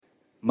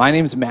My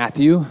name's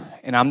Matthew,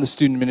 and I'm the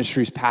student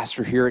ministries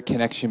pastor here at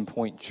Connection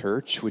Point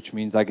Church, which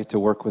means I get to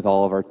work with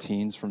all of our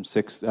teens from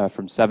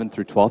 7th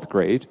through 12th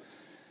grade,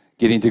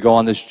 getting to go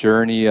on this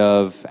journey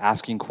of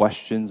asking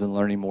questions and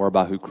learning more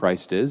about who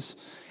Christ is.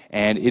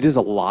 And it is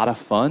a lot of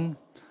fun.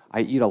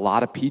 I eat a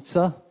lot of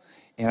pizza,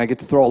 and I get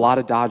to throw a lot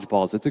of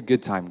dodgeballs. It's a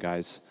good time,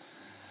 guys.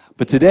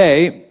 But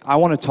today, I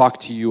want to talk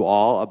to you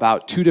all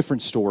about two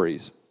different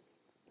stories,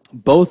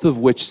 both of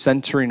which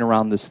centering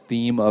around this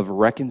theme of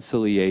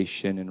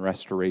reconciliation and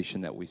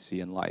restoration that we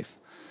see in life.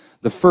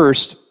 The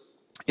first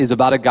is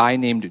about a guy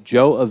named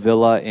Joe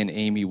Avila and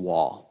Amy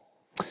Wall.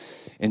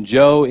 And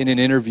Joe, in an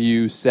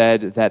interview,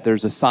 said that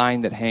there's a sign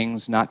that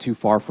hangs not too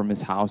far from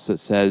his house that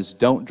says,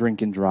 "Don't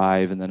drink and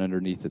drive," and then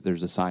underneath it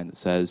there's a sign that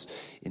says,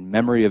 "In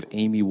memory of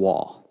Amy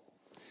Wall."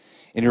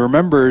 And he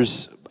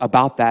remembers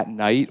about that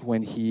night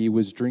when he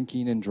was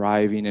drinking and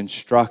driving and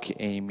struck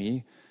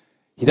Amy.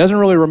 He doesn't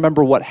really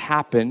remember what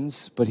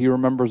happens, but he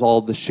remembers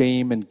all the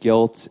shame and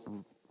guilt,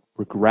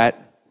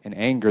 regret, and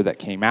anger that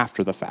came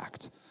after the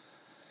fact.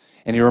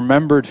 And he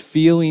remembered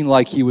feeling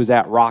like he was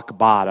at rock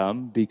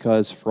bottom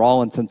because for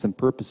all intents and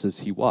purposes,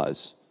 he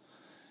was.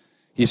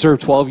 He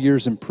served 12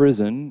 years in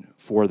prison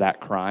for that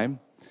crime.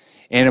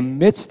 And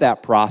amidst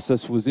that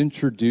process was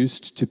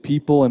introduced to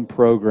people and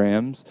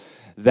programs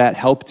that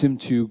helped him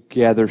to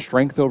gather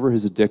strength over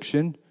his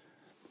addiction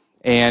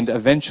and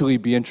eventually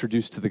be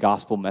introduced to the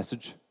gospel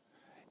message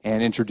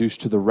and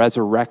introduced to the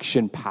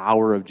resurrection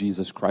power of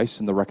Jesus Christ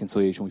and the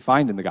reconciliation we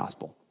find in the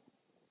gospel.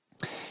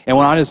 And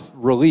when on his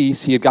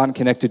release, he had gotten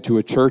connected to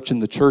a church,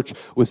 and the church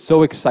was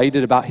so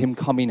excited about him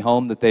coming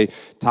home that they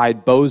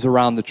tied bows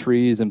around the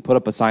trees and put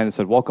up a sign that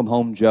said, "Welcome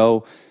home,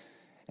 Joe."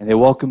 And they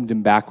welcomed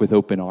him back with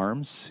open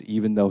arms,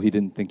 even though he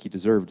didn't think he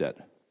deserved it.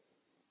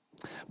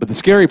 But the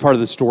scary part of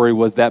the story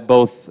was that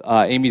both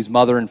Amy's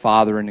mother and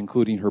father, and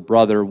including her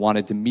brother,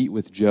 wanted to meet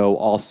with Joe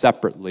all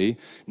separately,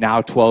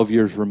 now 12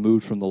 years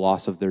removed from the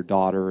loss of their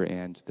daughter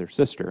and their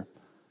sister.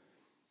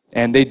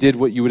 And they did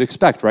what you would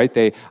expect, right?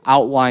 They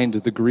outlined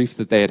the grief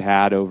that they had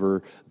had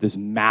over this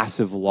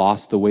massive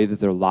loss, the way that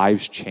their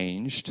lives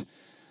changed.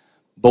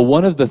 But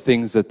one of the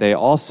things that they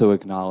also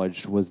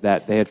acknowledged was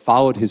that they had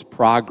followed his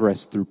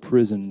progress through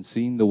prison,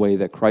 seen the way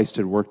that Christ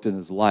had worked in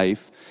his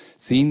life,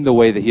 seen the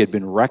way that he had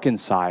been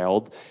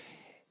reconciled,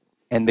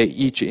 and they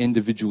each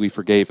individually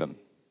forgave him.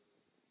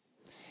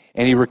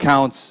 And he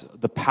recounts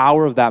the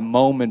power of that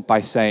moment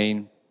by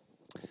saying,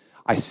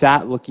 "I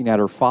sat looking at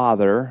her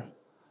father,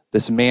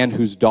 this man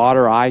whose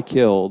daughter I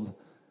killed,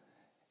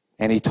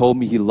 and he told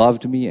me he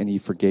loved me and he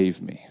forgave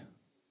me."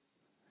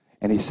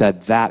 And he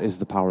said, that is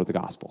the power of the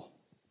gospel.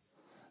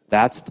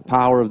 That's the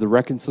power of the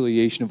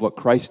reconciliation of what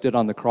Christ did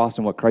on the cross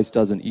and what Christ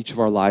does in each of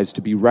our lives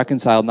to be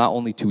reconciled not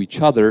only to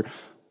each other,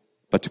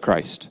 but to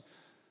Christ.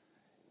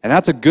 And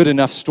that's a good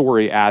enough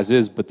story as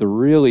is, but the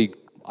really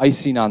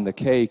icing on the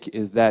cake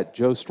is that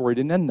Joe's story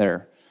didn't end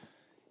there.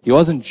 He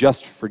wasn't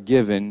just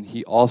forgiven,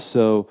 he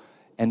also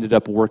ended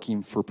up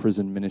working for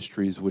Prison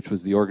Ministries, which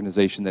was the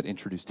organization that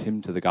introduced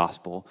him to the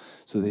gospel,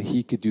 so that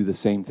he could do the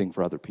same thing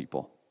for other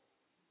people.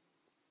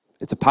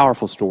 It's a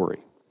powerful story.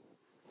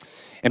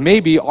 And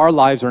maybe our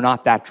lives are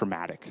not that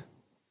dramatic,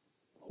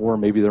 or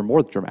maybe they're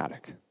more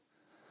dramatic.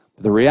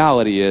 But the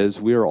reality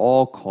is we are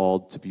all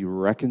called to be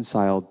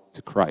reconciled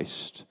to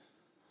Christ.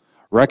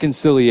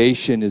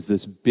 Reconciliation is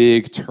this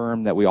big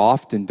term that we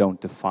often don't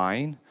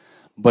define,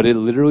 but it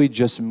literally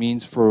just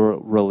means for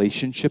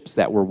relationships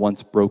that were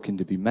once broken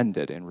to be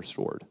mended and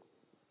restored.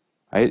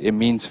 Right? It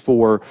means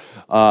for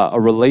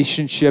a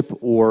relationship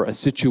or a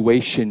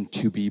situation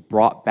to be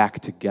brought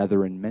back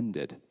together and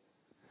mended.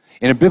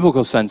 In a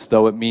biblical sense,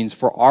 though, it means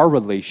for our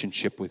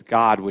relationship with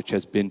God, which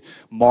has been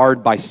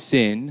marred by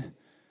sin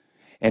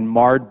and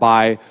marred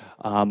by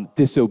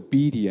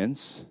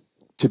disobedience,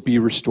 to be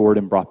restored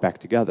and brought back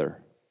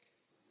together.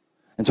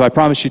 And so I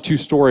promised you two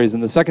stories,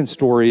 and the second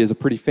story is a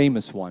pretty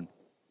famous one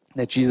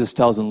that Jesus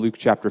tells in Luke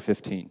chapter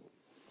 15.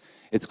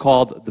 It's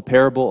called the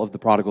parable of the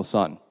prodigal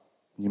son.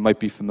 You might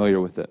be familiar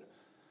with it.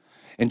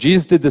 And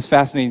Jesus did this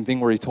fascinating thing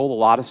where he told a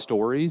lot of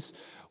stories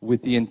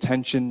with the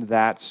intention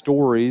that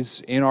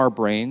stories in our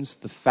brains,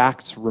 the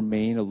facts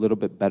remain a little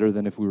bit better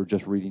than if we were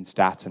just reading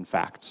stats and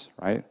facts,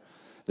 right?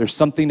 There's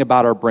something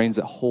about our brains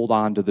that hold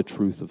on to the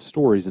truth of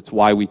stories. It's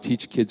why we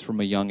teach kids from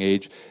a young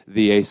age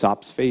the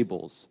Aesop's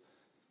fables.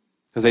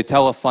 Because they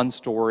tell a fun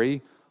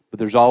story, but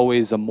there's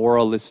always a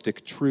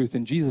moralistic truth.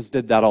 And Jesus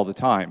did that all the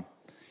time.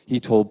 He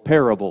told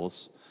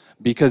parables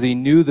because he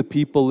knew the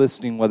people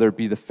listening, whether it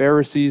be the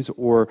Pharisees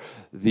or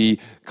the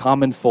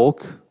common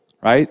folk,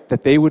 right,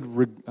 that they would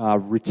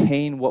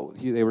retain what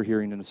they were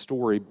hearing in a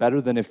story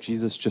better than if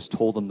Jesus just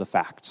told them the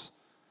facts.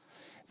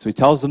 So he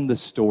tells them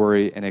this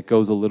story, and it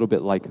goes a little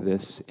bit like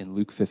this in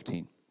Luke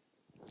 15.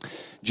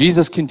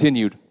 Jesus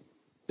continued,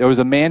 "There was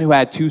a man who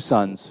had 2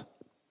 sons.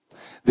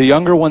 The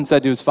younger one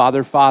said to his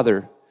father,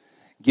 'Father,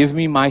 give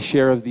me my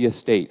share of the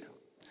estate.'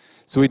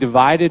 So he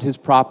divided his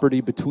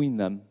property between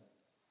them.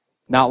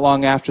 Not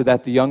long after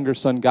that, the younger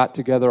son got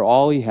together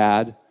all he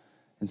had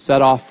and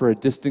set off for a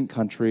distant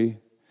country,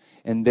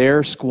 and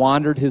there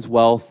squandered his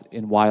wealth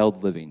in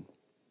wild living.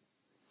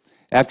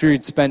 After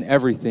he'd spent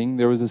everything,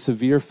 there was a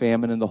severe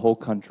famine in the whole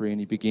country, and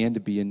he began to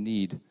be in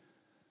need.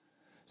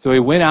 So he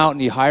went out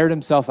and he hired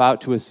himself out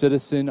to a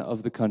citizen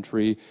of the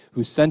country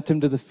who sent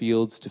him to the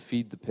fields to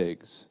feed the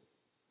pigs.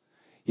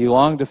 He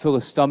longed to fill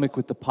his stomach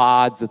with the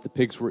pods that the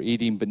pigs were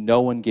eating, but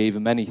no one gave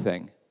him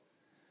anything.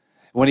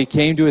 When he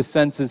came to his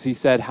senses, he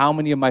said, "How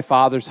many of my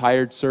father's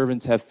hired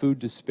servants have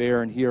food to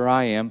spare, and here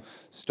I am,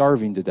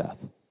 starving to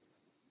death?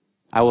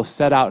 I will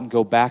set out and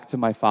go back to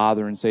my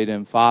father and say to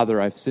him,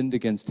 'Father, I've sinned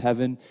against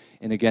heaven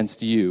and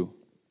against you.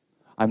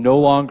 I'm no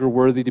longer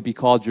worthy to be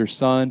called your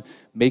son.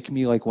 Make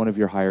me like one of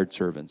your hired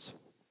servants.'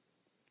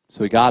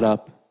 So he got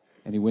up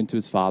and he went to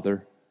his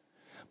father.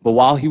 But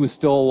while he was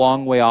still a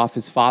long way off,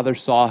 his father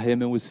saw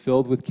him and was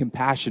filled with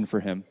compassion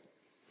for him.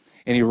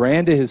 And he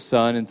ran to his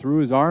son and threw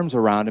his arms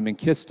around him and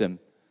kissed him.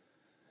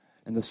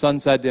 And the son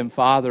said to him,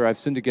 'Father, I've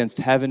sinned against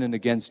heaven and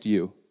against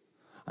you.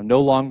 I'm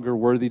no longer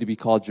worthy to be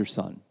called your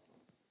son.'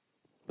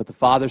 But the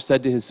father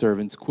said to his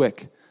servants,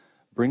 'Quick,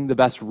 bring the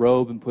best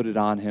robe and put it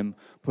on him.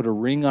 Put a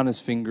ring on his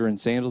finger and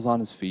sandals on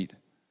his feet.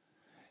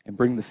 And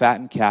bring the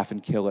fattened calf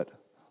and kill it.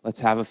 Let's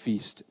have a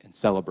feast and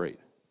celebrate.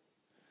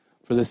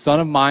 For the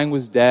son of mine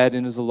was dead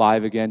and is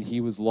alive again.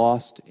 He was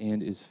lost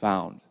and is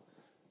found.'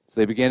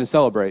 So they began to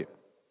celebrate.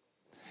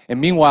 And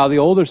meanwhile, the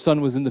older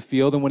son was in the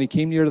field, and when he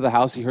came near to the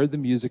house, he heard the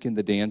music and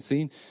the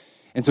dancing.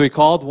 And so he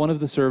called one of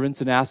the servants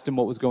and asked him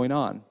what was going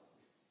on.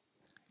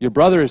 'Your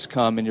brother has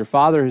come, and your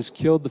father has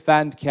killed the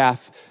fattened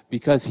calf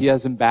because he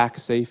has him back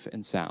safe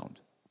and sound.'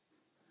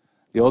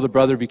 The older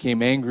brother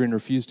became angry and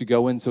refused to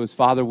go in, so his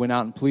father went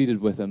out and pleaded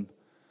with him.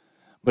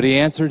 But he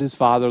answered his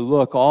father,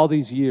 'Look, all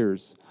these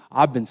years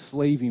I've been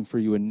slaving for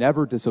you and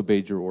never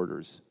disobeyed your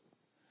orders.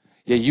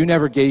 Yet you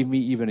never gave me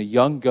even a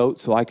young goat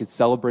so I could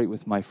celebrate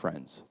with my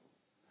friends.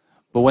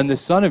 But when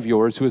this son of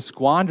yours, who has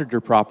squandered your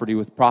property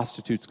with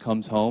prostitutes,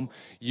 comes home,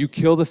 you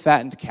kill the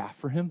fattened calf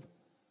for him?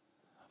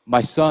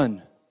 My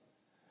son,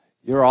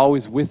 you're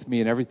always with me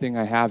and everything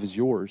I have is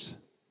yours.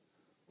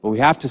 But we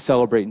have to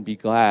celebrate and be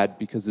glad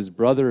because this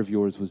brother of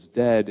yours was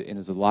dead and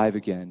is alive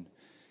again.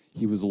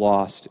 He was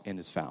lost and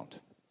is found.'"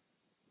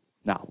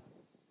 Now,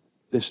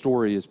 this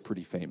story is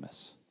pretty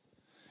famous.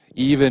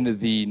 Even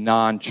the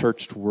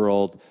non-churched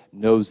world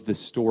knows this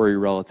story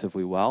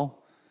relatively well.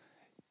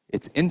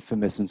 It's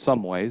infamous in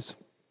some ways,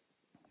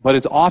 but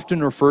it's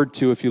often referred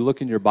to, if you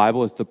look in your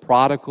Bible, as the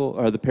parable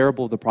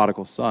of the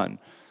prodigal son.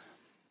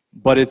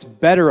 But it's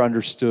better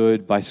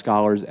understood by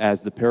scholars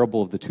as the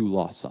parable of the two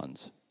lost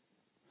sons.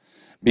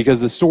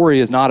 Because the story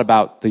is not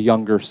about the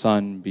younger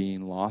son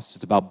being lost,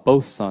 it's about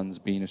both sons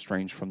being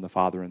estranged from the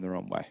father in their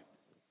own way.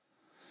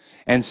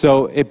 And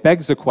so it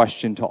begs a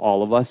question to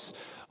all of us,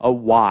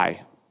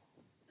 why?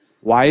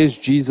 Why is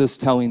Jesus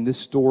telling this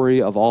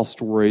story of all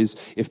stories?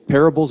 If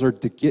parables are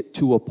to get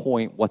to a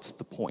point, what's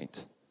the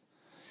point?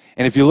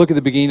 And if you look at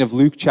the beginning of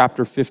Luke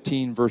chapter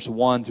 15, verse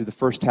 1 through the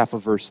first half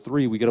of verse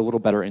 3, we get a little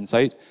better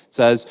insight. It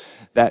says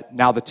that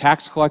now the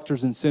tax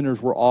collectors and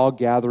sinners were all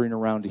gathering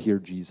around to hear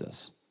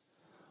Jesus.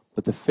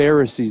 But the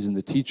Pharisees and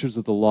the teachers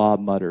of the law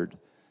muttered,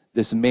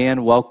 "This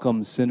man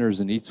welcomes sinners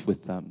and eats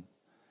with them."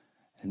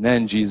 And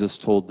then Jesus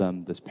told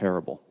them this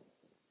parable.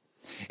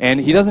 And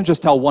he doesn't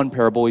just tell one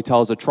parable, he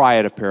tells a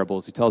triad of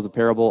parables. He tells a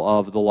parable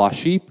of the lost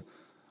sheep,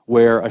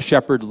 where a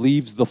shepherd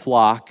leaves the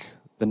flock,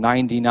 the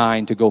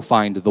 99, to go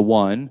find the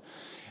one.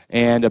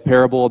 And a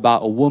parable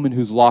about a woman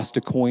who's lost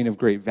a coin of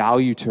great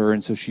value to her,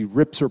 and so she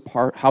rips her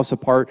house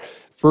apart,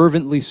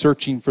 fervently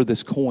searching for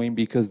this coin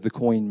because the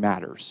coin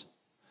matters.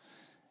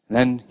 And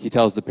then he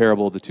tells the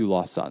parable of the two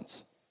lost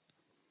sons.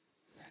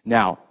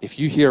 Now, if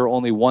you hear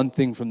only one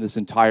thing from this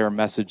entire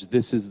message,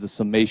 this is the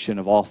summation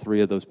of all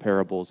three of those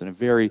parables in a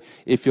very,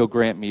 if you'll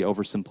grant me,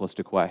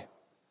 oversimplistic way.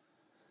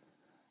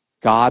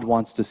 God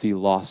wants to see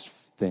lost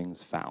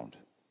things found.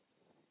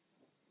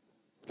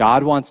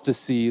 God wants to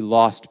see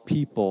lost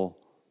people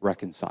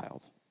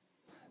reconciled.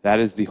 That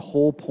is the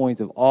whole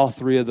point of all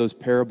three of those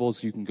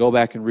parables. You can go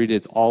back and read it.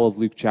 It's all of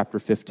Luke chapter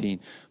 15.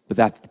 But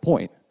that's the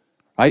point,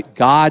 right?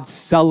 God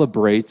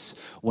celebrates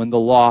when the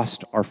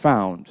lost are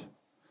found.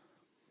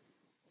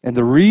 And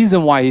the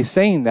reason why he's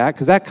saying that,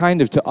 because that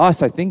kind of to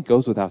us, I think,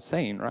 goes without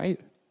saying, right?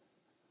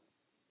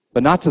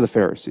 But not to the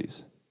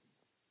Pharisees,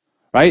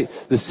 right?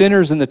 The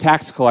sinners and the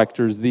tax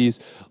collectors, these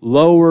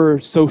lower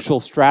social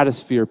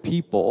stratosphere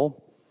people,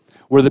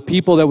 were the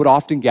people that would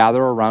often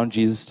gather around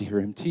Jesus to hear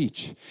him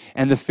teach.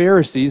 And the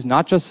Pharisees,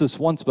 not just this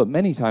once, but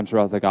many times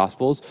throughout the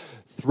Gospels,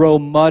 throw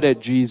mud at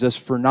Jesus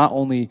for not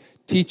only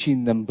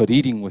teaching them, but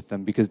eating with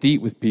them, because to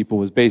eat with people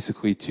was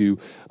basically to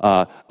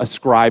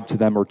ascribe to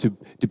them or to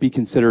be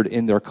considered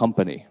in their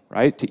company,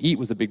 right? To eat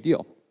was a big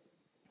deal.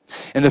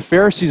 And the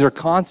Pharisees are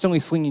constantly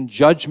slinging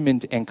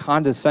judgment and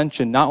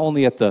condescension, not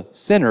only at the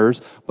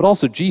sinners, but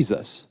also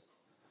Jesus.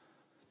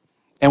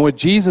 And what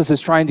Jesus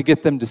is trying to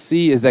get them to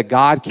see is that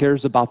God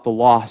cares about the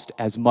lost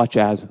as much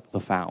as the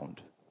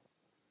found.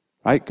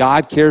 Right?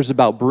 God cares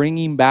about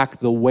bringing back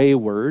the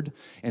wayward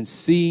and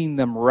seeing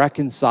them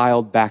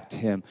reconciled back to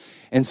him.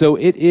 And so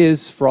it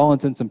is, for all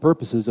intents and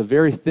purposes, a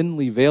very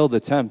thinly veiled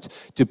attempt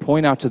to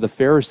point out to the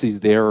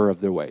Pharisees the error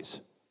of their ways.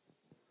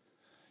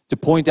 to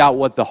point out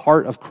what the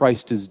heart of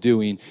Christ is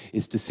doing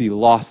is to see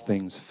lost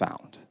things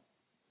found.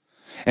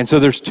 And so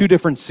there's two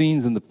different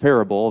scenes in the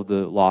parable of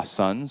the lost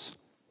sons,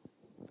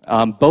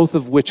 both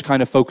of which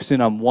kind of focus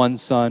in on one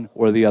son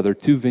or the other,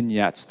 two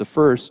vignettes. The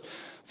first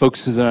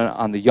focuses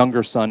on the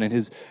younger son and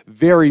his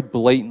very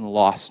blatant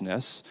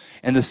lostness,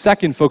 and the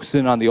second focuses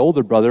in on the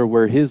older brother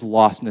where his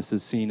lostness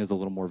is seen as a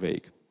little more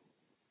vague.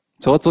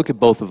 So let's look at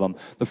both of them.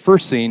 The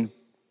first scene,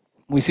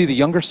 we see the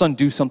younger son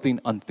do something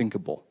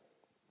unthinkable,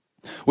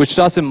 which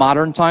to us in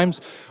modern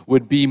times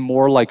would be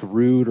more like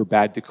rude or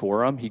bad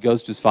decorum. He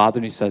goes to his father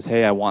and he says,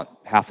 hey, I want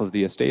half of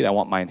the estate. I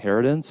want my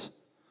inheritance.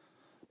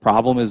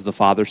 Problem is the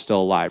father's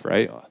still alive,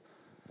 right?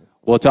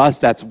 Well, to us,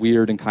 that's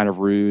weird and kind of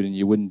rude, and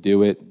you wouldn't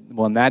do it.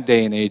 Well, in that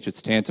day and age,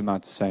 it's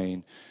tantamount to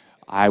saying,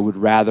 I would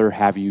rather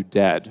have you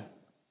dead,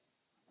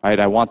 right?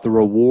 I want the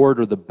reward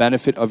or the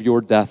benefit of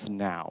your death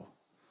now.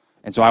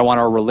 And so I want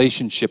our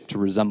relationship to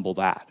resemble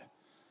that.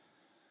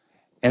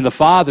 And the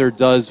father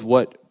does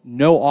what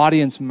no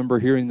audience member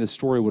hearing this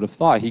story would have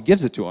thought. He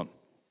gives it to him.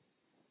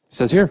 He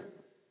says, here,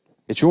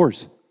 it's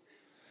yours.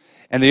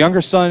 And the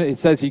younger son, it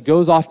says he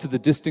goes off to the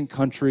distant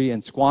country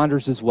and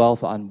squanders his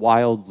wealth on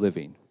wild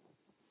living.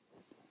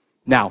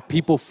 Now,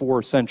 people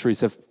for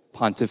centuries have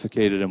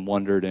pontificated and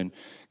wondered and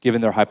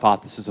given their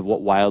hypothesis of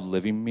what wild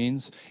living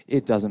means.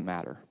 It doesn't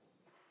matter.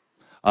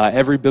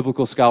 Every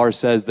biblical scholar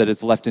says that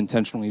it's left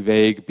intentionally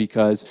vague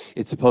because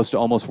it's supposed to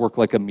almost work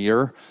like a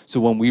mirror. So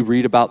when we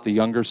read about the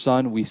younger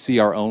son, we see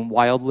our own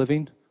wild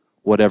living,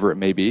 whatever it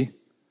may be.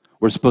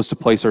 We're supposed to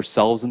place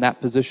ourselves in that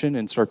position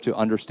and start to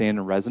understand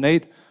and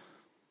resonate.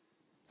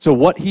 So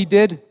what he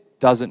did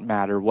doesn't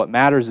matter. What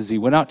matters is he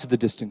went out to the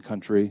distant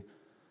country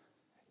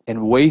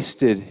and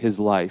wasted his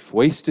life,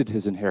 wasted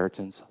his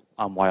inheritance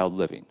on wild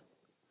living.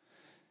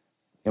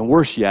 And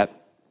worse yet,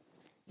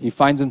 he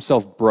finds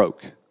himself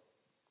broke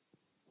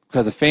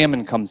because a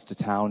famine comes to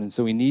town, and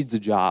so he needs a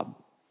job.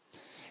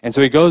 And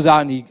so he goes out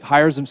and he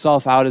hires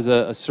himself out as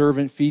a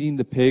servant feeding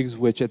the pigs,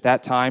 which at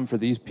that time for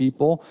these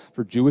people,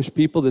 for Jewish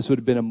people, this would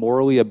have been a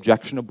morally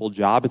objectionable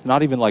job. It's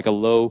not even like a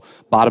low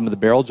bottom of the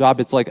barrel job.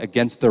 It's like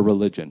against their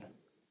religion.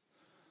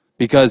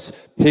 Because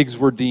pigs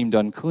were deemed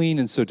unclean,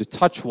 and so to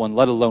touch one,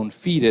 let alone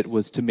feed it,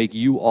 was to make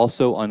you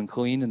also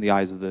unclean in the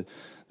eyes of the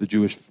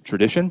Jewish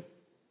tradition.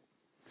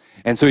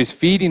 And so he's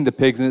feeding the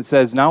pigs, and it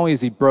says not only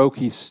is he broke,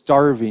 he's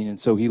starving, and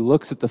so he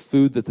looks at the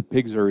food that the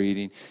pigs are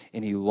eating,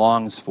 and he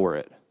longs for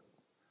it.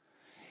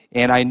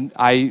 And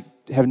I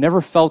have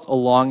never felt a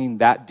longing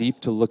that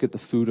deep to look at the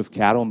food of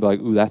cattle and be like,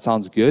 ooh, that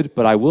sounds good.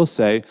 But I will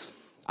say,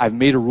 I've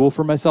made a rule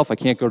for myself, I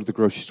can't go to the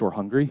grocery store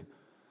hungry.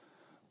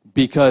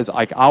 Because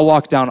I'll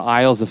walk down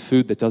aisles of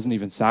food that doesn't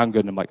even sound good,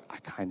 and I'm like, I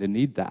kind of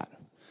need that.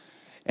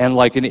 And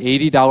like an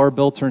 $80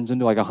 bill turns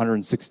into like a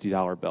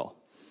 $160 bill.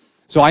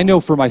 So I know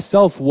for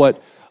myself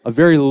what a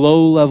very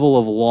low level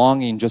of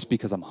longing just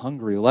because I'm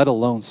hungry, let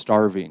alone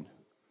starving.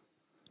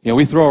 You know,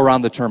 we throw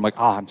around the term like,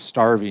 I'm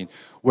starving,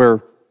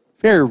 where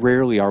very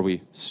rarely are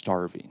we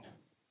starving.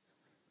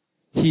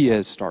 He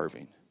is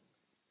starving.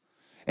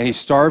 And he's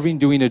starving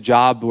doing a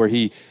job where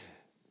he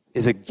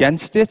is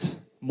against it,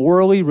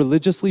 morally,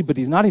 religiously, but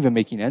he's not even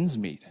making ends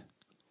meet.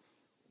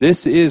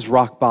 This is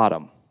rock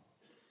bottom.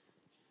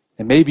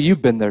 And maybe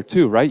you've been there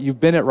too, right? You've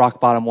been at rock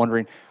bottom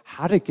wondering,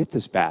 how did it get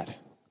this bad?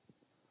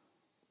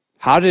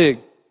 How did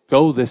it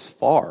go this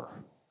far?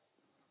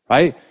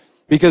 Right?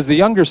 Because the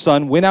younger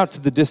son went out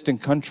to the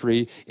distant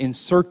country in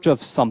search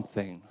of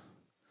something.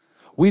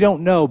 We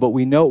don't know, but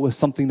we know it was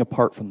something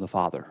apart from the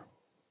father.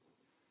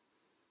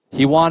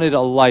 He wanted a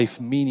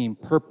life, meaning,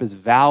 purpose,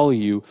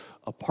 value,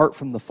 apart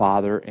from the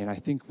Father, and I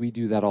think we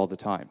do that all the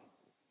time.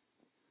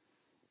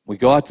 We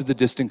go out to the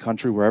distant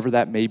country, wherever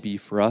that may be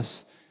for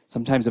us.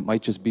 Sometimes it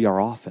might just be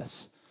our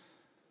office.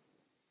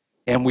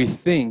 And we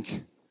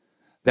think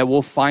that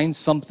we'll find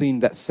something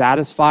that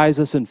satisfies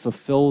us and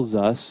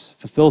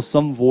fulfills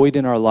some void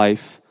in our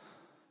life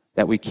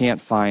that we can't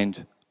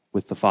find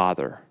with the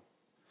Father.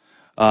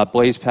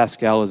 Blaise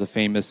Pascal is a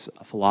famous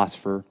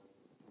philosopher,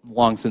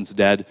 long since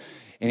dead.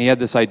 And he had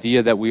this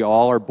idea that we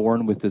all are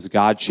born with this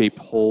God-shaped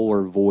hole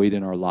or void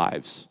in our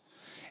lives.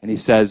 And he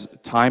says,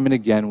 time and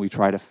again, we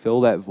try to fill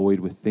that void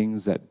with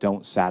things that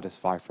don't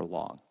satisfy for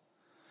long.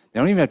 They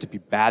don't even have to be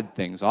bad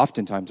things.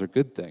 Oftentimes, they're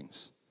good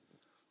things.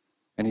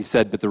 And he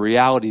said, but the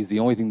reality is the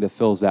only thing that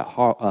fills that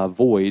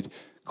void,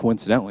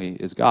 coincidentally,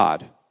 is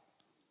God.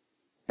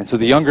 And so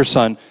the younger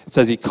son, it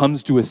says he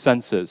comes to his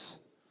senses.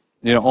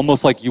 You know,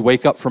 almost like you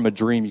wake up from a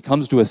dream. He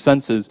comes to his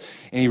senses,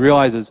 and he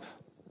realizes,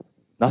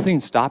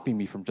 nothing's stopping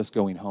me from just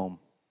going home,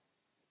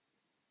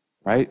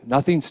 right?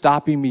 Nothing's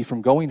stopping me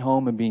from going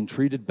home and being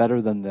treated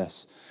better than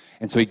this.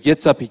 And so he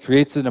gets up, he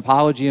creates an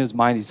apology in his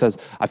mind. He says,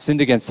 I've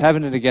sinned against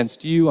heaven and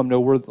against you. I'm no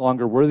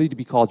longer worthy to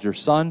be called your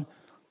son.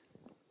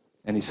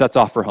 And he sets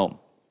off for home.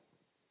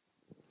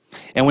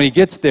 And when he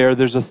gets there,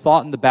 there's a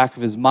thought in the back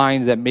of his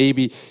mind that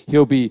maybe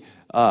he'll be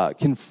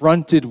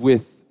confronted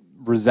with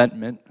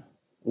resentment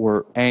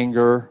or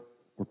anger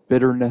or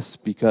bitterness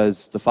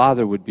because the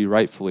father would be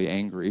rightfully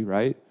angry,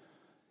 right?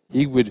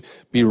 He would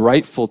be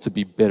rightful to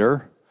be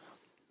bitter.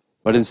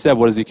 But instead,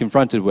 what is he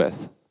confronted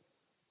with?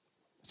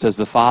 says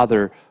the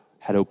father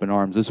had open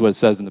arms. This is what it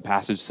says in the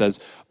passage. It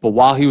says, but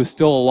while he was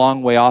still a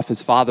long way off,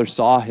 his father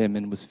saw him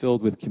and was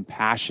filled with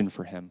compassion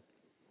for him.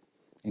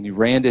 And he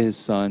ran to his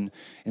son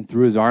and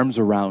threw his arms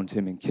around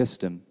him and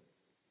kissed him.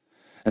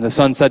 And the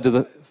son said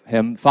to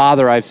him,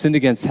 Father, I have sinned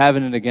against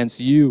heaven and against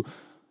you.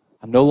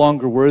 I'm no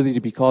longer worthy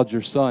to be called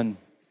your son.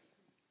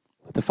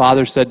 But the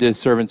father said to his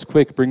servants,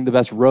 quick, bring the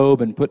best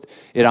robe and put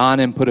it on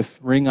him, put a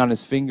ring on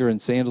his finger and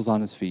sandals on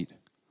his feet.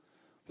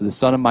 For the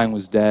son of mine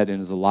was dead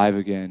and is alive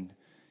again.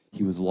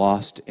 He was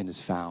lost and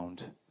is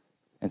found.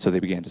 And so they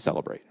began to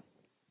celebrate.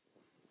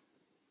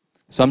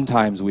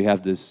 Sometimes we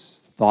have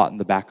this thought in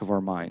the back of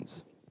our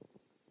minds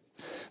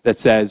that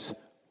says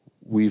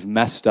we've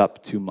messed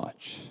up too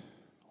much,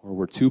 or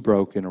we're too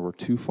broken, or we're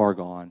too far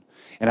gone.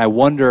 And I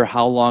wonder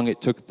how long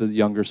it took the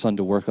younger son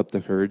to work up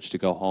the courage to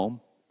go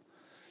home,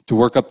 to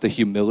work up the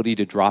humility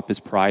to drop his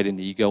pride and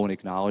ego and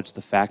acknowledge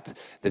the fact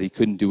that he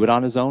couldn't do it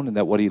on his own and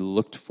that what he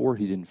looked for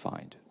he didn't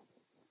find.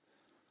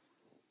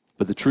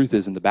 But the truth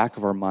is, in the back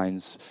of our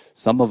minds,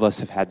 some of us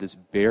have had this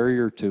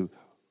barrier to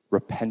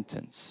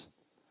repentance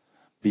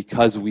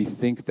because we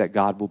think that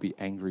God will be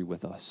angry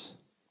with us.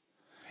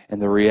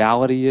 And the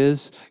reality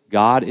is,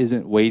 God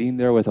isn't waiting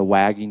there with a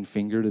wagging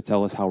finger to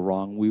tell us how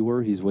wrong we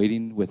were. He's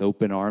waiting with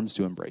open arms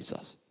to embrace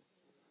us.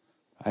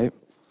 Right?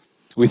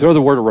 We throw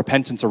the word of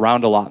repentance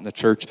around a lot in the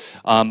church,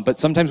 but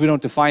sometimes we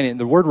don't define it. And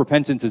the word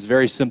repentance is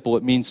very simple.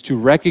 It means to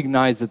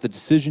recognize that the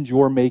decisions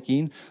you're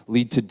making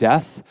lead to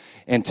death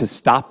and to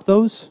stop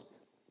those,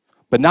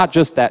 but not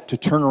just that, to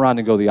turn around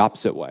and go the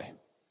opposite way.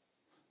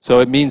 So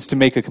it means to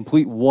make a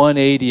complete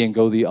 180 and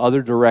go the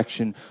other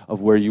direction of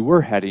where you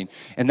were heading.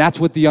 And that's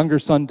what the younger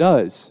son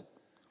does.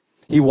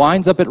 He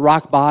winds up at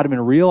rock bottom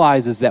and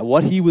realizes that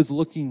what he was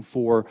looking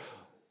for,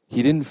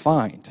 he didn't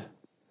find.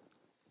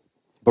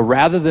 But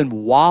rather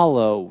than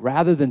wallow,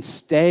 rather than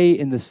stay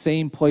in the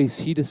same place,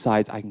 he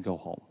decides, I can go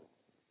home.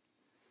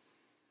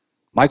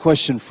 My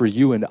question for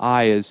you and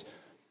I is,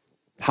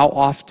 how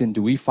often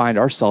do we find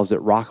ourselves at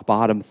rock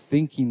bottom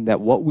thinking that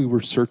what we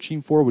were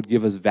searching for would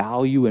give us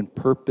value and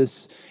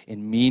purpose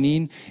and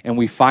meaning, and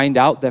we find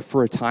out that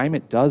for a time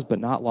it does, but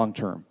not long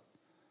term?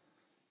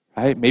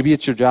 Right? Maybe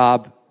it's your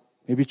job,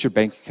 maybe it's your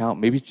bank account,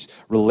 maybe it's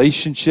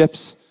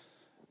relationships,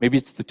 maybe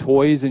it's the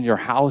toys in your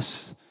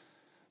house,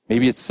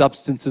 maybe it's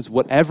substances,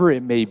 whatever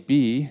it may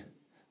be.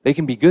 They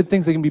can be good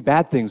things, they can be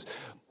bad things.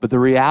 But the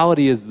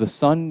reality is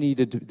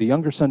the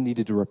younger son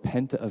needed to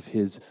repent of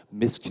his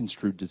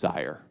misconstrued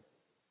desire.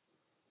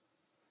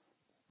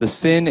 The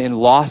sin and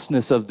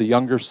lostness of the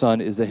younger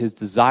son is that his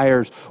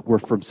desires were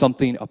from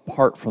something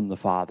apart from the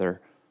father.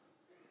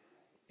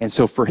 And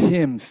so for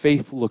him,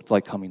 faith looked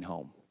like coming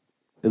home.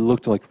 It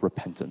looked like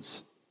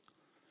repentance.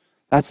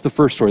 That's the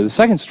first story. The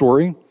second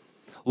story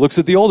looks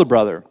at the older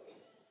brother.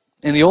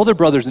 And the older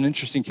brother is an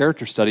interesting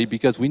character study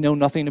because we know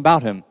nothing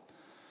about him.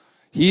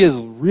 He is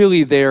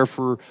really there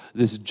for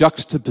this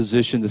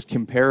juxtaposition, this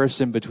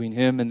comparison between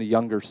him and the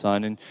younger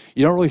son. And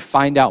you don't really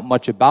find out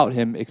much about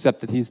him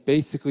except that he's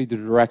basically the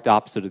direct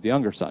opposite of the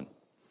younger son.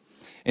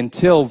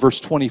 Until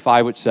verse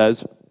 25, which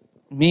says,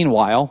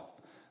 meanwhile,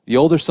 the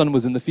older son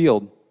was in the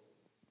field.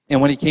 And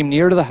when he came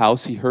near to the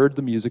house, he heard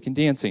the music and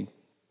dancing.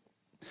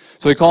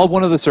 So he called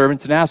one of the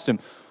servants and asked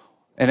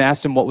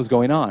him what was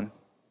going on.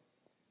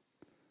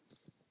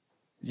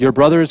 Your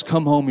brother has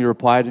come home, he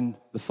replied,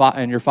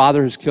 and your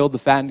father has killed the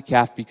fattened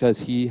calf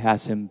because he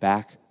has him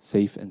back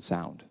safe and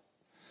sound.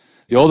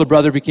 The older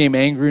brother became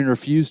angry and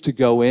refused to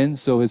go in,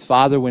 so his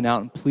father went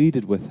out and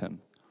pleaded with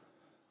him.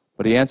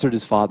 But he answered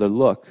his father,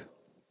 look,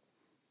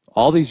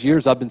 all these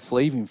years I've been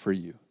slaving for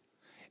you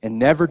and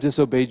never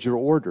disobeyed your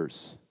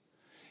orders.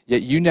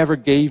 Yet you never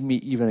gave me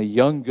even a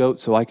young goat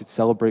so I could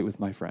celebrate with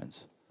my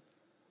friends.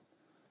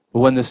 But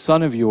when the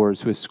son of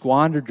yours who has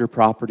squandered your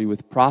property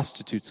with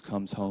prostitutes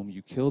comes home,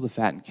 you kill the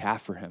fattened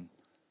calf for him.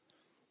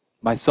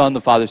 My son,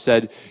 the father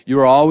said, you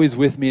are always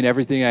with me and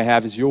everything I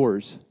have is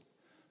yours.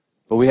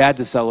 But we had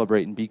to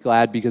celebrate and be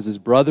glad because this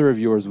brother of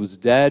yours was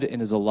dead and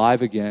is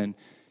alive again.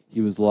 He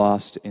was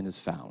lost and is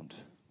found.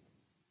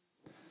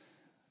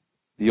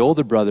 The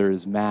older brother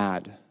is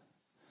mad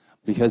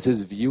because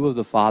his view of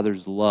the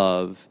father's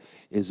love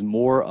is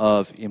more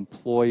of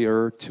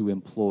employer to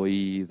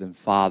employee than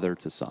father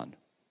to son.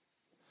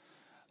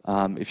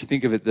 If you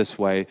think of it this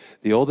way,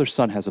 the older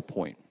son has a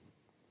point.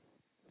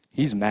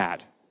 He's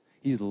mad.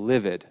 He's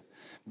livid.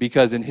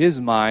 Because in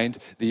his mind,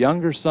 the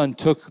younger son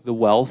took the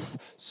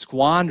wealth,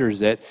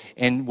 squanders it,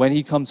 and when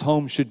he comes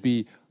home should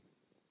be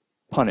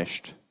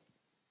punished.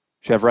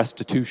 Should have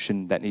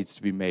restitution that needs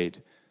to be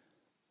made.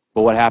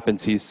 But what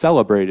happens? He's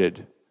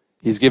celebrated.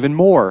 He's given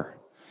more.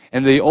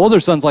 And the older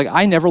son's like,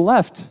 I never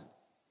left.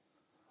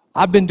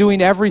 I've been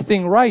doing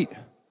everything right.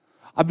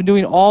 I've been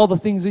doing all the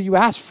things that you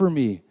asked for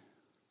me.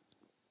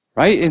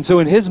 Right? And so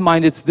in his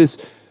mind, it's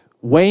this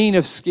weighing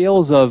of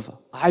scales of,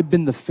 I've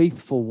been the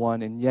faithful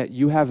one, and yet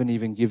you haven't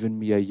even given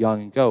me a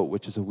young goat,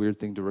 which is a weird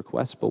thing to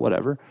request, but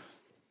whatever.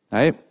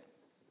 Right?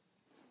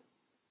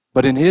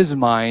 But in his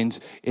mind,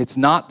 it's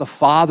not the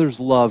father's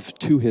love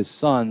to his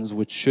sons,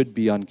 which should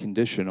be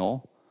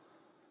unconditional.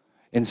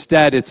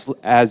 Instead, it's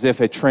as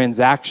if a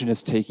transaction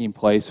is taking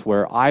place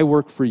where I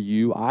work for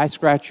you, I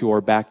scratch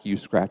your back, you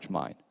scratch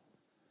mine.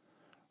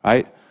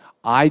 Right?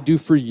 I do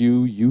for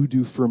you, you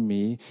do for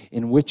me,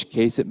 in which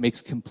case it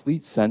makes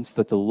complete sense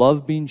that the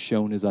love being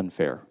shown is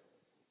unfair.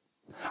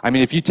 I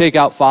mean, if you take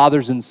out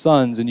fathers and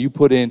sons and you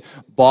put in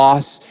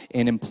boss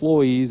and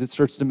employees, it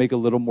starts to make a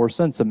little more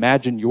sense.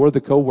 Imagine you're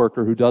the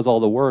coworker who does all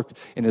the work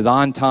and is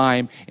on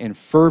time and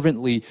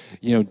fervently,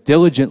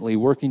 diligently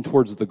working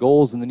towards the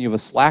goals, and then you have a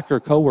slacker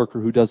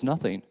coworker who does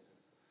nothing.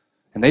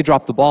 And they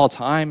drop the ball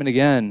time and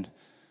again.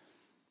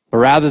 But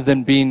rather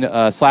than being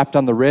slapped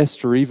on the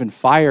wrist or even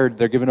fired,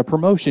 they're given a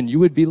promotion. You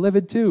would be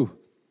livid too,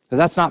 because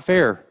that's not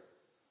fair.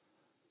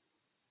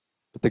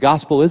 But the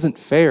gospel isn't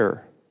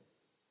fair.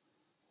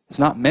 It's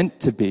not meant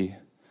to be.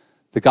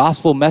 The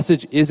gospel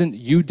message isn't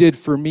you did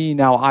for me,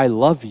 now I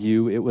love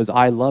you. It was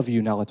I love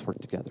you, now let's work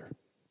together.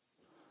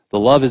 The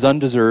love is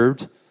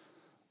undeserved.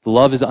 The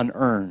love is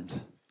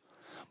unearned.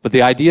 But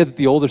the idea that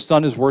the older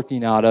son is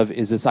working out of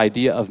is this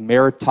idea of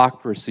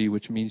meritocracy,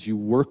 which means you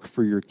work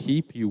for your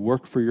keep, you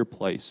work for your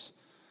place.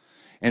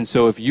 And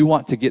so if you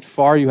want to get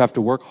far, you have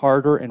to work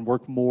harder and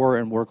work more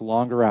and work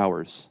longer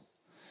hours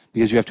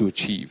because you have to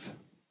achieve.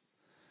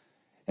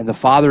 And the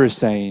Father is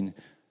saying,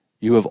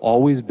 you have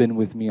always been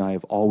with me, I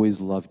have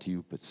always loved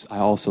you, but I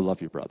also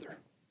love your brother.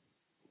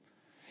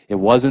 It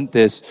wasn't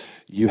this,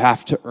 you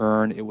have to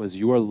earn, it was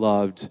you are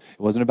loved. It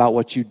wasn't about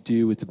what you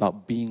do, it's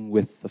about being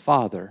with the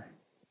Father.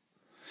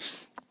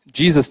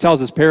 Jesus tells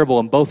this parable,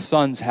 and both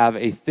sons have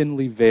a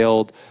thinly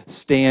veiled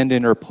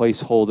stand-in or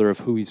placeholder of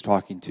who he's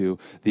talking to.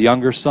 The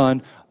younger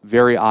son,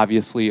 very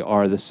obviously,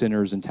 are the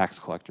sinners and tax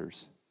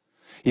collectors.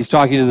 He's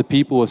talking to the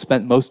people who have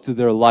spent most of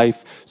their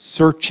life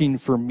searching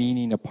for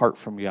meaning apart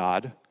from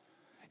God.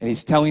 And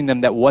he's telling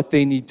them that what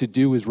they need to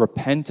do is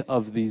repent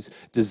of these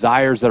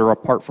desires that are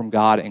apart from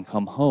God and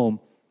come home.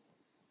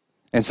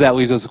 And so that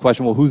leaves us the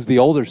question, well, who's the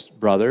older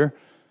brother?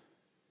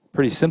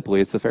 Pretty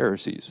simply, it's the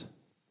Pharisees.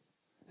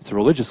 It's the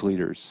religious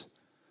leaders.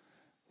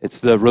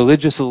 It's the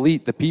religious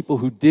elite, the people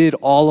who did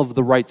all of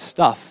the right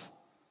stuff.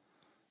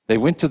 They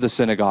went to the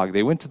synagogue.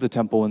 They went to the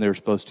temple when they were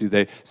supposed to.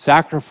 They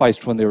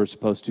sacrificed when they were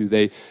supposed to.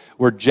 They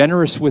were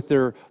generous with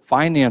their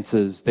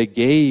finances. They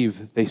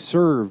gave. They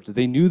served.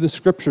 They knew the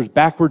scriptures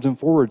backwards and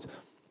forwards.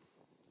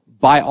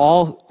 By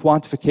all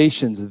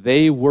quantifications,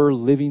 they were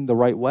living the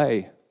right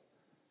way.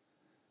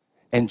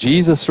 And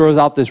Jesus throws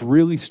out this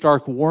really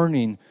stark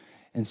warning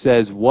and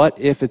says, what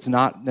if it's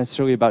not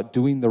necessarily about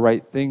doing the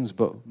right things,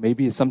 but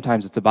maybe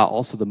sometimes it's about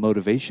also the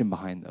motivation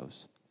behind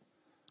those.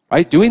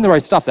 Right? Doing the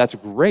right stuff, that's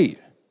great.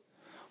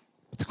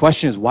 But the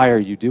question is, why are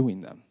you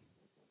doing them?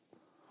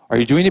 Are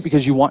you doing it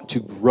because you want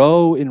to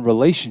grow in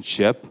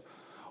relationship,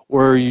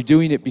 or are you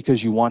doing it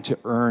because you want to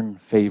earn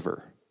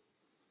favor?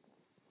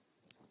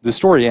 The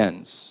story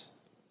ends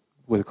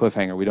with a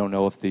cliffhanger. We don't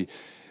know if the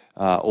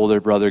older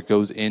brother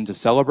goes in to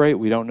celebrate.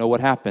 We don't know what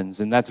happens.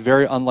 And that's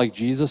very unlike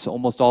Jesus.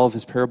 Almost all of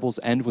his parables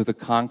end with a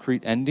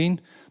concrete ending.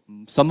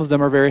 Some of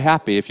them are very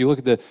happy. If you look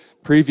at the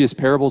previous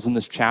parables in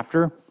this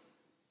chapter,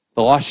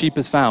 the lost sheep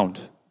is found.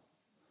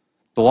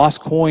 The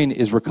lost coin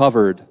is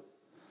recovered.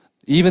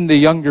 Even the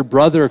younger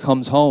brother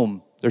comes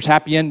home. There's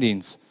happy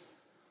endings.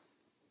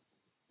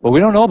 But we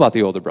don't know about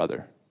the older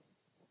brother.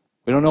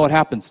 We don't know what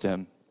happens to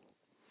him.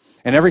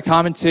 And every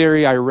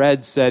commentary I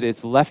read said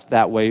it's left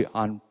that way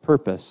on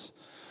purpose,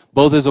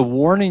 both as a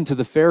warning to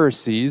the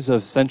Pharisees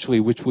of essentially,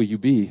 which will you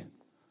be?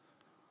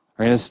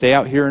 Are you going to stay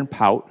out here and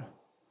pout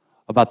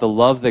about the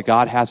love that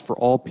God has for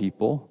all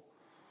people,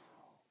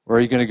 or are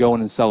you going to go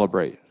in and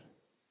celebrate?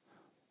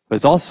 But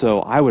it's also,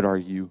 I would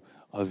argue,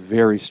 a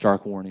very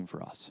stark warning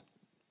for us.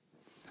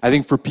 I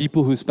think for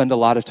people who spend a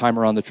lot of time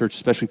around the church,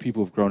 especially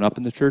people who've grown up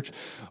in the church,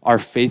 our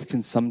faith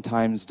can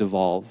sometimes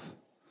devolve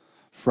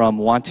from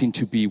wanting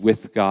to be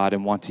with God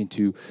and wanting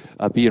to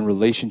be in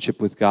relationship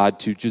with God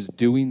to just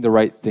doing the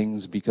right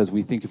things because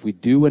we think if we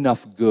do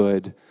enough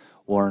good,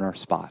 we'll earn our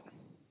spot.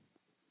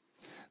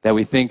 That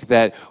we think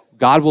that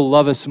God will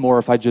love us more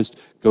if I just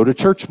go to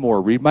church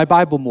more, read my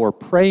Bible more,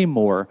 pray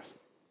more.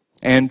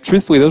 And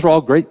truthfully, those are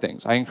all great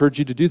things. I encourage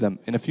you to do them.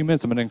 In a few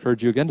minutes, I'm going to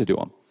encourage you again to do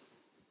them.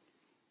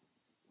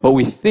 But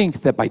we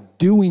think that by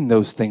doing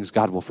those things,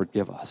 God will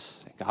forgive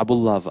us. God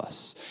will love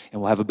us. And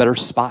we'll have a better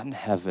spot in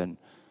heaven.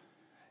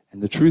 And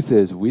the truth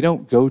is, we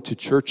don't go to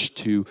church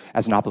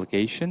as an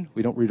obligation.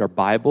 We don't read our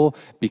Bible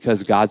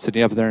because God's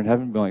sitting up there in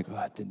heaven being like, oh,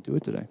 I didn't do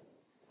it today.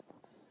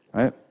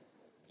 Right?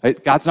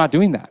 God's not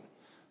doing that.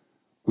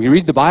 We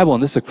read the Bible,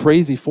 and this is a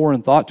crazy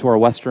foreign thought to our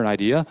Western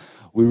idea.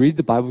 We read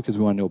the Bible because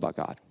we want to know about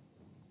God.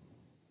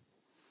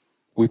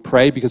 We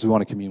pray because we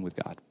want to commune with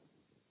God.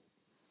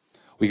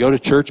 We go to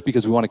church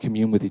because we want to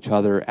commune with each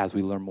other as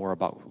we learn more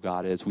about who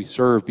God is. We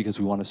serve because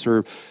we want to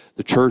serve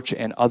the church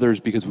and others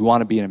because we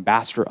want to be an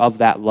ambassador of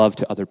that love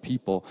to other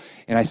people.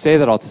 And I say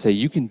that all to say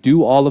you can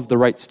do all of the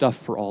right stuff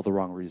for all the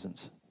wrong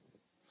reasons.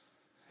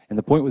 And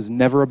the point was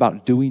never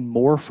about doing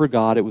more for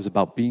God. It was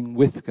about being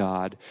with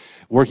God,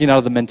 working out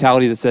of the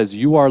mentality that says,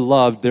 you are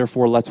loved,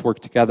 therefore let's work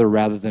together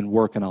rather than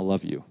work and I'll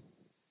love you.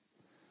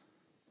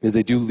 Because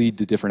they do lead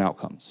to different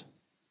outcomes.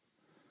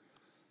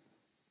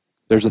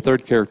 There's a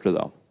third character,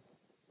 though.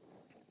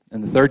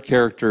 And the third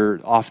character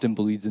often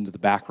bleeds into the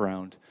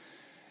background.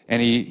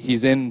 And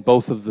he's in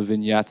both of the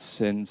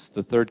vignettes, and it's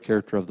the third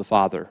character of the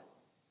Father.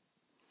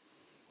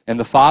 And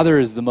the Father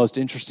is the most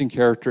interesting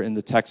character in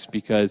the text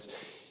because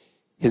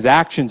his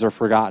actions are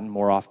forgotten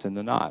more often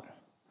than not.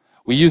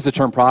 We use the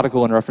term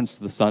prodigal in reference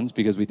to the sons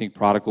because we think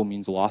prodigal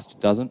means lost.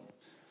 It doesn't.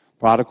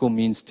 Prodigal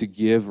means to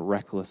give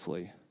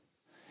recklessly.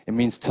 It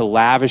means to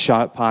lavish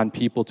upon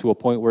people to a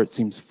point where it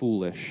seems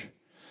foolish.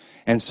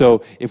 And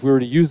so if we were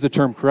to use the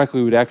term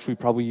correctly, we would actually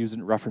probably use it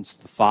in reference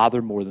to the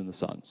Father more than the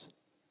sons.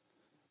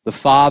 The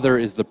Father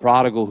is the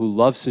prodigal who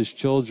loves his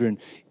children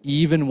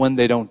even when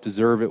they don't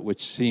deserve it,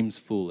 which seems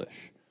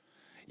foolish.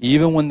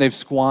 Even when they've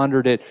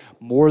squandered it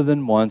more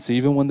than once,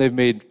 even when they've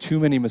made too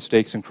many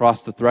mistakes and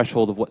crossed the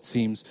threshold of what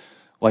seems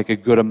like a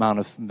good amount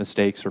of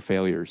mistakes or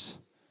failures.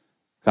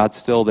 God's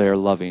still there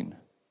loving.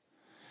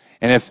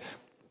 And if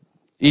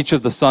each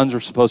of the sons are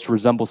supposed to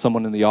resemble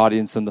someone in the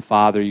audience, then the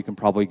Father, you can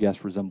probably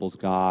guess, resembles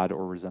God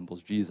or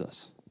resembles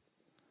Jesus.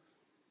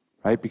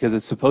 Right? Because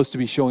it's supposed to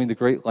be showing the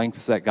great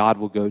lengths that God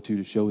will go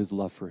to show his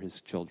love for his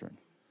children.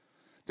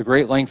 The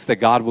great lengths that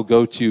God will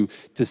go to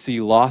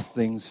see lost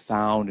things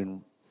found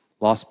and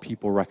lost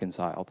people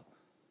reconciled.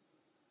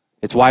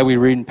 It's why we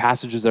read in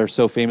passages that are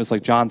so famous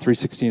like John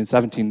 3:16 and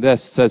 17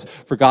 this. It says,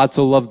 "For God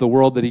so loved the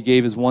world that he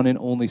gave his one and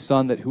only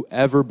Son, that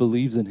whoever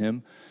believes in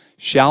him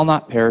shall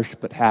not perish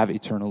but have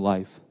eternal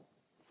life.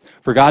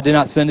 For God did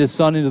not send his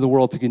Son into the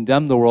world to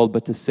condemn the world,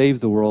 but to save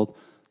the world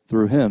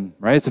through him."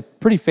 Right? It's a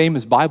pretty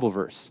famous Bible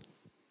verse.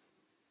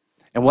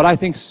 And what I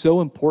think is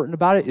so important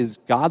about it is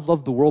God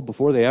loved the world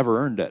before they ever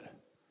earned it.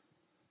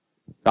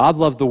 God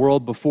loved the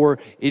world before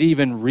it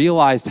even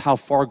realized how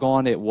far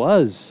gone it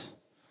was,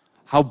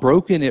 how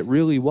broken it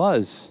really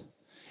was.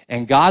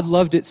 And God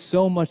loved it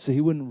so much that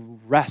he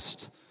wouldn't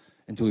rest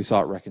until he saw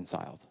it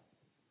reconciled.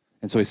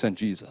 And so he sent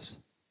Jesus.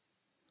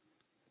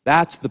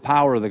 That's the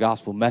power of the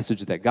gospel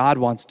message, that God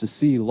wants to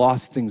see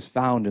lost things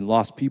found and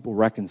lost people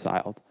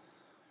reconciled.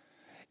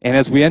 And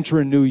as we enter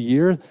a new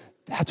year,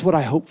 that's what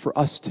I hope for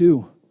us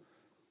too.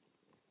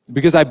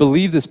 Because I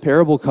believe this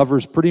parable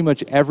covers pretty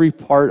much every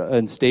part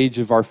and stage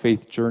of our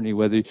faith journey.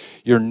 Whether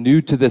you're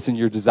new to this and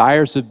your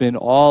desires have been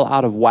all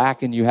out of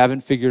whack and you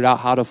haven't figured out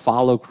how to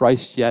follow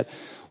Christ yet,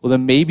 well,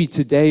 then maybe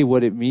today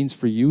what it means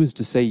for you is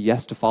to say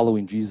yes to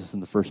following Jesus in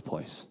the first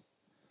place.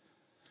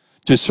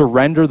 To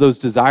surrender those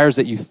desires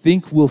that you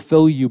think will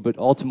fill you but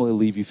ultimately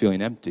leave you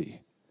feeling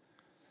empty.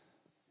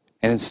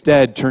 And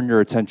instead turn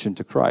your attention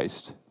to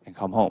Christ and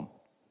come home.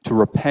 To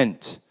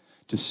repent,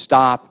 to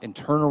stop and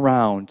turn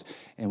around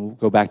and we'll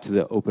go back to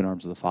the open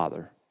arms of the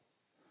Father.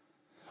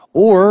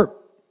 Or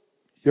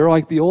you're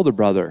like the older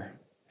brother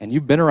and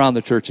you've been around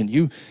the church and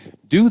you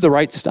do the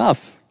right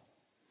stuff.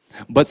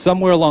 But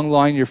somewhere along the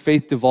line, your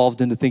faith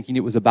devolved into thinking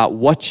it was about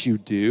what you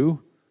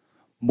do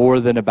more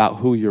than about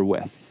who you're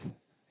with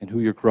and who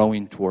you're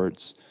growing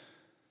towards.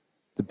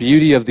 The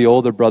beauty of the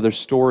older brother's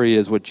story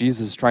is what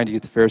Jesus is trying to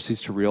get the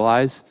Pharisees to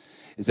realize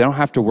is they don't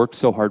have to work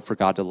so hard for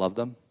God to love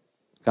them.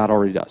 God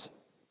already does.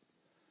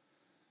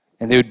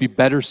 And they would be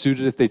better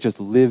suited if they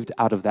just lived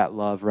out of that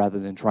love rather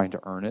than trying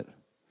to earn it.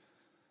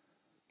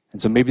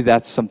 And so maybe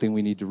that's something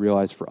we need to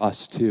realize for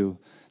us too,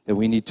 that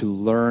we need to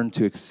learn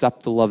to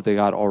accept the love that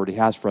God already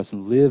has for us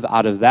and live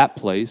out of that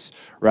place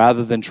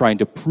rather than trying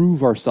to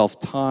prove ourselves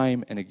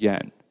time and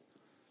again.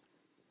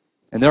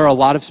 And there are a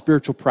lot of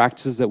spiritual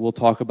practices that we'll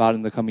talk about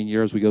in the coming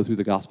year as we go through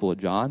the Gospel of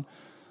John.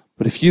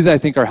 But a few that I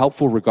think are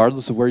helpful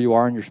regardless of where you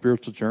are in your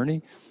spiritual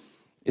journey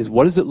is,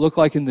 what does it look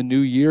like in the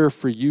new year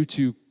for you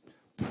to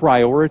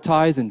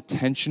prioritize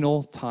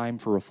intentional time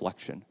for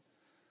reflection?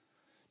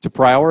 To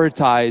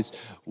prioritize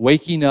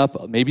waking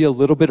up maybe a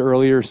little bit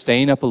earlier,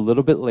 staying up a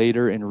little bit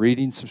later, and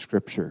reading some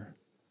scripture,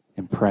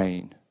 and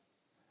praying,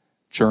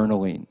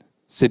 journaling,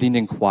 sitting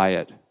in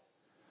quiet.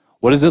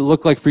 What does it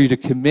look like for you to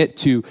commit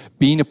to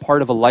being a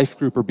part of a life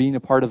group or being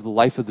a part of the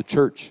life of the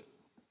church?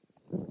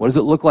 What does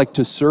it look like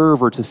to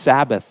serve or to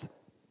Sabbath?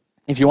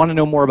 If you want to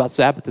know more about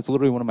Sabbath, it's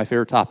literally one of my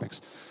favorite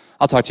topics.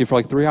 I'll talk to you for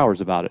like 3 hours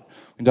about it.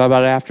 We can talk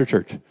about it after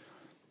church.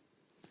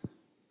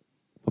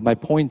 But my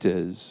point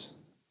is,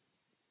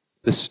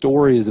 the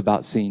story is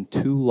about seeing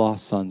two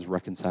lost sons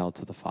reconciled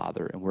to the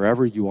Father. And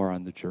wherever you are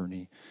on the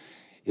journey,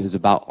 it is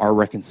about our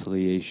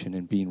reconciliation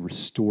and being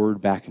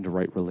restored back into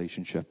right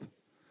relationship.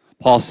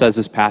 Paul says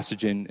this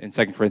passage in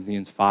 2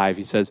 Corinthians 5.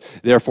 He says,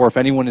 "Therefore, if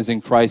anyone is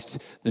in Christ,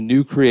 the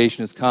new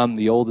creation has come,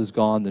 the old is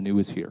gone, the new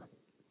is here.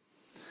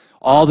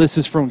 All this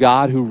is from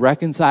God, who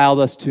reconciled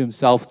us to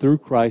himself through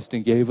Christ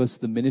and gave us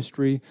the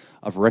ministry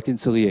of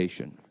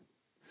reconciliation."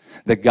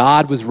 That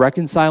God was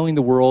reconciling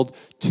the world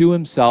to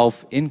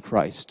himself in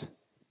Christ,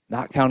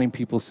 not counting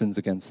people's sins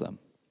against them.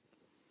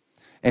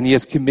 And he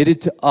has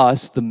committed to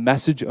us the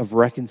message of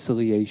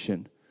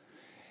reconciliation.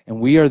 And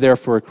we are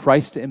therefore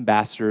Christ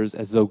ambassadors,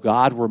 as though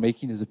God were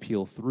making his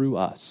appeal through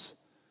us.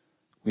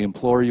 We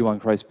implore you on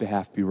Christ's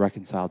behalf, be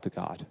reconciled to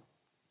God.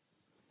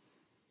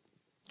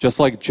 Just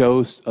like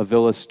Joe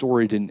Avila's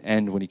story didn't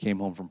end when he came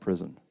home from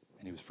prison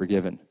and he was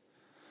forgiven.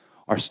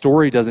 Our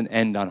story doesn't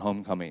end on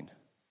homecoming.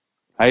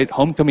 right?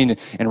 Homecoming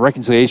and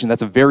reconciliation,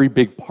 that's a very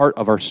big part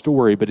of our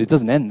story, but it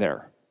doesn't end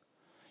there.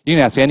 You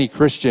can ask any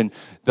Christian,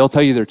 they'll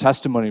tell you their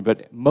testimony,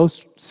 but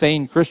most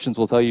sane Christians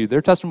will tell you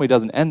their testimony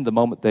doesn't end the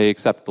moment they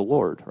accept the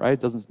Lord, right?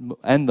 It doesn't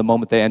end the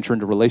moment they enter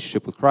into a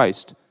relationship with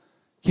Christ.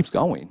 It keeps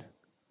going.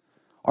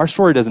 Our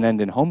story doesn't end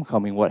in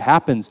homecoming. What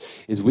happens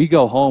is we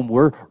go home,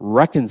 we're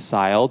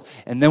reconciled,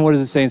 and then what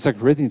does it say in 2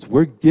 Corinthians?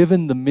 We're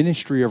given the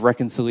ministry of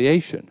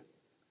reconciliation.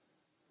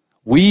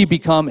 We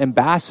become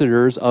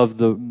ambassadors of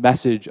the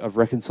message of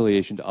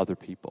reconciliation to other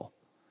people.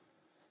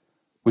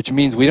 Which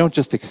means we don't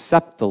just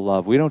accept the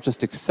love. We don't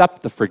just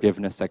accept the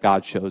forgiveness that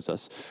God shows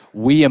us.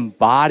 We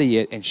embody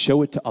it and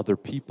show it to other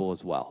people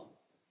as well.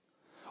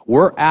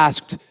 We're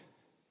asked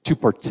to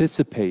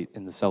participate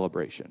in the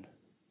celebration.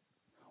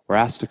 We're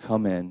asked to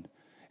come in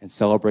and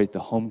celebrate the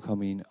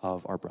homecoming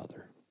of our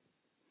brother.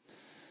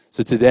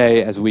 So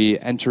today, as we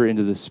enter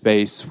into this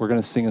space, we're going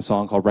to sing a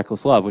song called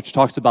Reckless Love, which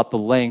talks about the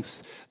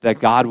lengths that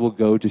God will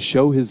go to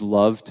show his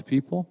love to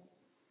people.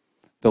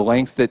 The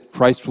lengths that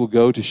Christ will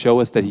go to show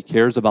us that he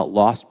cares about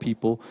lost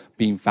people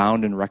being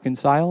found and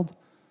reconciled.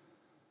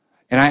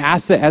 And I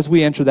ask that as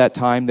we enter that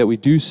time, that we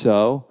do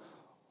so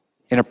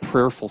in a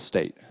prayerful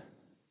state.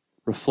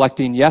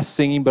 Reflecting, yes,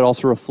 singing, but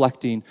also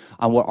reflecting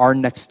on what our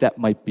next step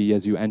might be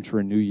as you enter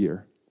a new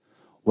year.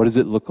 What does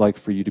it look like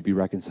for you to be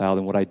reconciled?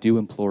 And what I do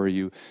implore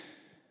you,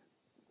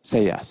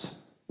 say yes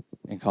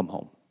and come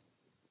home.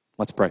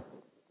 Let's pray.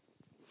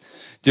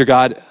 Dear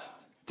God,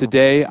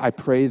 today, I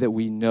pray that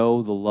we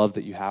know the love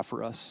that you have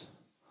for us,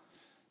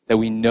 that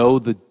we know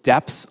the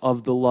depths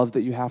of the love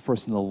that you have for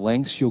us and the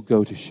lengths you'll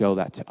go to show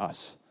that to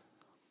us.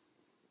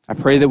 I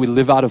pray that we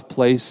live out of a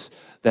place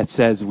that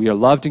says we are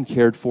loved and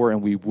cared for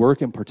and we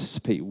work and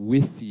participate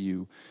with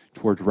you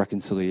towards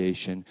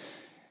reconciliation.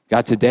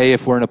 God, today,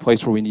 if we're in a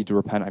place where we need to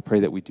repent, I pray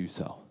that we do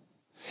so.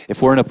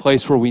 If we're in a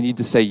place where we need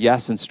to say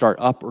yes and start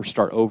up or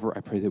start over,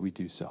 I pray that we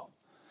do so.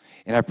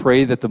 And I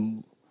pray that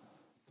the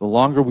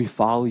longer we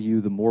follow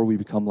you, the more we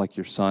become like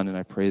your son, and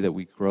I pray that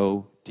we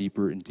grow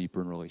deeper and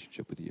deeper in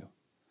relationship with you.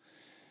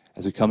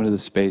 As we come into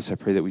this space, I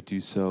pray that we do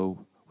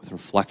so with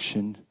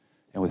reflection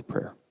and with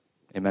prayer.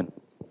 Amen.